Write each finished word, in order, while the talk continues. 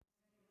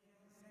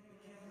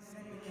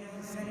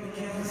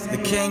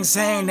king's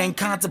hand ain't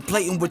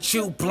contemplating what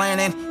you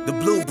planning. The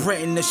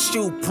blueprint and the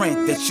shoe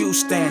print that you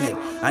standing.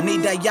 I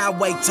need that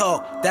Yahweh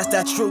talk, that's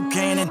that true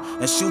canon.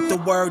 And shoot the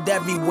word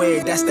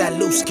everywhere, that's that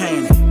loose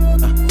cannon.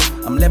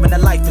 I'm living a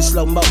life in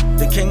slow-mo.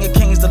 The king of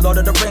kings, the lord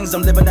of the rings.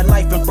 I'm living that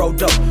life in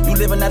Frodo. You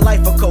living that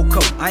life of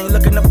Coco. I ain't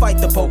looking to fight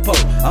the popo.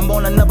 I'm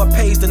on another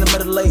page than the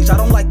middle age. I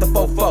don't like the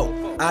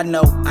fofo. I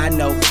know.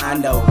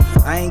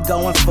 I ain't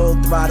going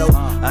full throttle.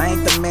 I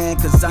ain't the man,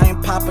 cause I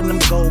ain't popping them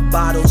gold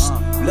bottles.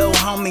 Lil'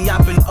 homie,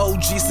 I've been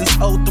OG since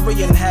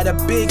 03 and had a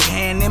big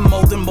hand in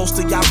molding most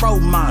of y'all role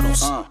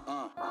models.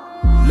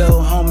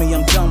 Lil' homie,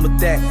 I'm done with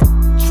that.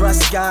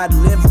 Trust God,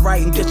 live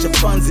right, and get your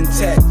funds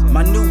intact.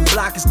 My new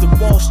block is the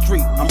Wall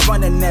Street. I'm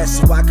running that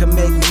so I can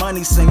make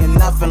money singing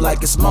nothing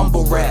like it's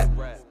mumble rap.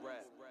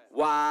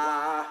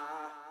 Why?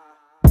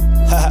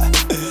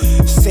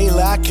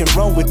 Selah, I can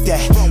run with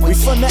that. We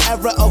from the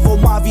era of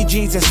Omavi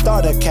jeans and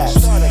starter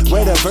caps,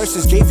 where the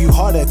verses gave you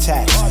heart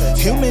attacks.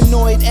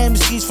 Humanoid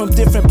MCs from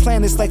different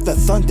planets like the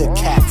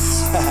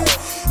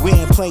Thundercats. We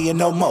ain't playing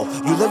no more.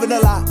 You living a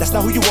lie, that's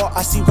not who you are.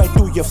 I see right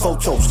through your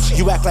photos.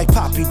 You act like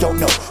Poppy don't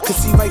know, could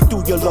see right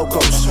through your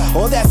logos.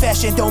 All that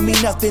fashion don't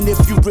mean nothing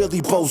if you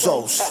really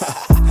bozos.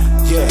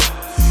 Yeah.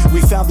 We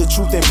found the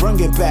truth and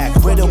bring it back.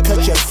 Where they'll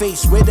cut your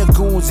face, where the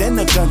goons and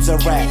the guns are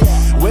at.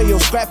 Where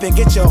you'll scrap and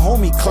get your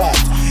homie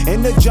clapped.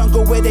 In the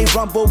jungle where they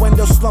rumble and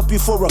they'll slump you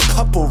for a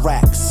couple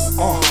racks.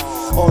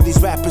 All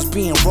these rappers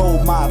being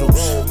role models,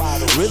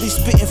 really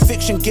spitting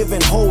fiction,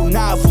 giving whole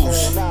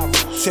novels.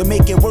 To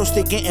make it worse,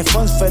 they getting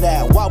funds for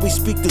that. While we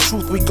speak the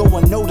truth, we go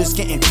unnoticed,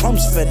 getting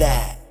crumbs for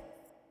that.